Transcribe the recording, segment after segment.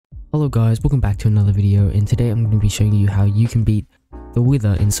Hello guys, welcome back to another video, and today I'm going to be showing you how you can beat the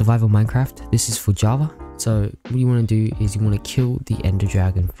Wither in survival Minecraft. This is for Java. So what you want to do is you want to kill the Ender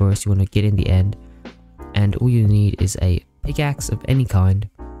Dragon first. You want to get in the end, and all you need is a pickaxe of any kind.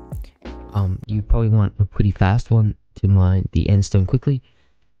 You probably want a pretty fast one to mine the end stone quickly.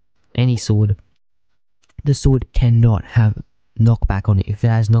 Any sword. The sword cannot have knockback on it. If it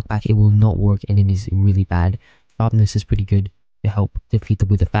has knockback, it will not work, and it is really bad. Sharpness is pretty good to help defeat the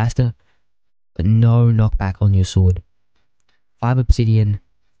Wither faster, but no knockback on your sword. 5 obsidian,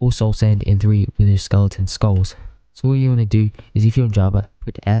 4 soul sand, and 3 Wither skeleton skulls. So what you want to do is, if you're on Java,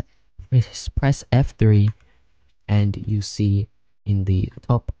 press F3, and you see in the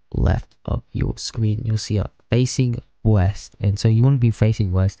top left of your screen, you'll see a facing west, and so you want to be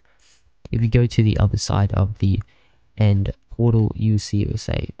facing west. If you go to the other side of the end portal, you see it will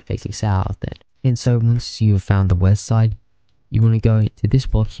say facing south, and so once you have found the west side, you want to go to this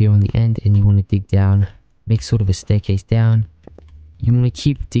block here on the end, and you want to dig down, make sort of a staircase down. You want to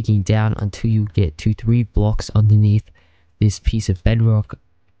keep digging down until you get 2-3 blocks underneath this piece of bedrock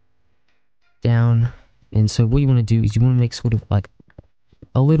down. And so what you want to do is you want to make sort of like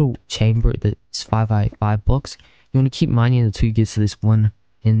a little chamber that's 5 by 5 blocks. You want to keep mining until you get to this one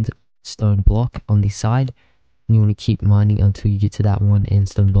end stone block on this side, and you want to keep mining until you get to that one end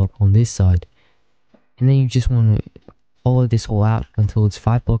stone block on this side. And then you just want to follow this all out until it's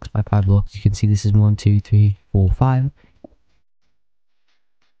 5 blocks by 5 blocks. You can see this is 1, 2, 3, 4, 5.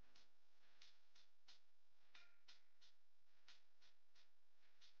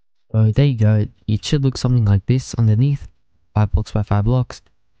 So there you go. It should look something like this underneath. 5 blocks by 5 blocks.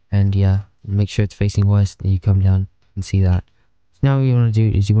 And yeah, make sure it's facing west, and you come down and see that. So now what you want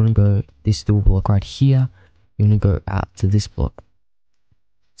to do is you want to go this door block right here. You want to go out to this block.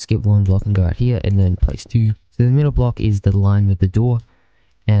 Skip 1 block and go out here, and then place 2. So the middle block is the line with the door,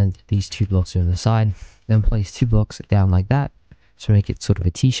 and these 2 blocks are on the side. Then place 2 blocks down like that, so make it sort of a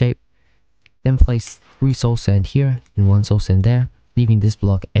T shape. Then place 3 soul sand here and 1 soul sand there, leaving this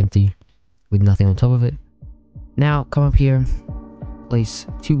block empty with nothing on top of it. Now come up here, place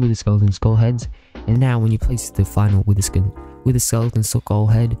 2 Wither skeleton skull heads, and now when you place the final Wither skeleton skull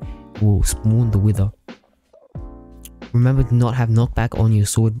head, will spawn the Wither. Remember to not have knockback on your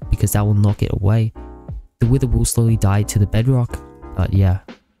sword, because that will knock it away. The Wither will slowly die to the bedrock, but yeah,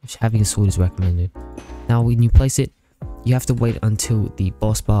 having a sword is recommended. Now when you place it, you have to wait until the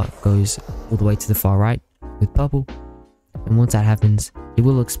boss bar goes all the way to the far right with purple, and once that happens, it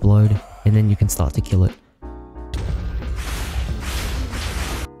will explode, and then you can start to kill it.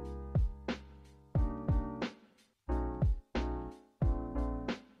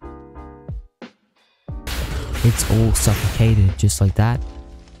 It's all suffocated just like that.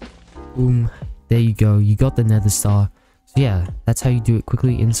 Boom. There you go, you got the nether star. So yeah, that's how you do it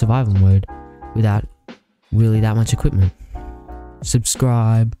quickly in survival mode without really that much equipment.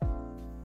 Subscribe.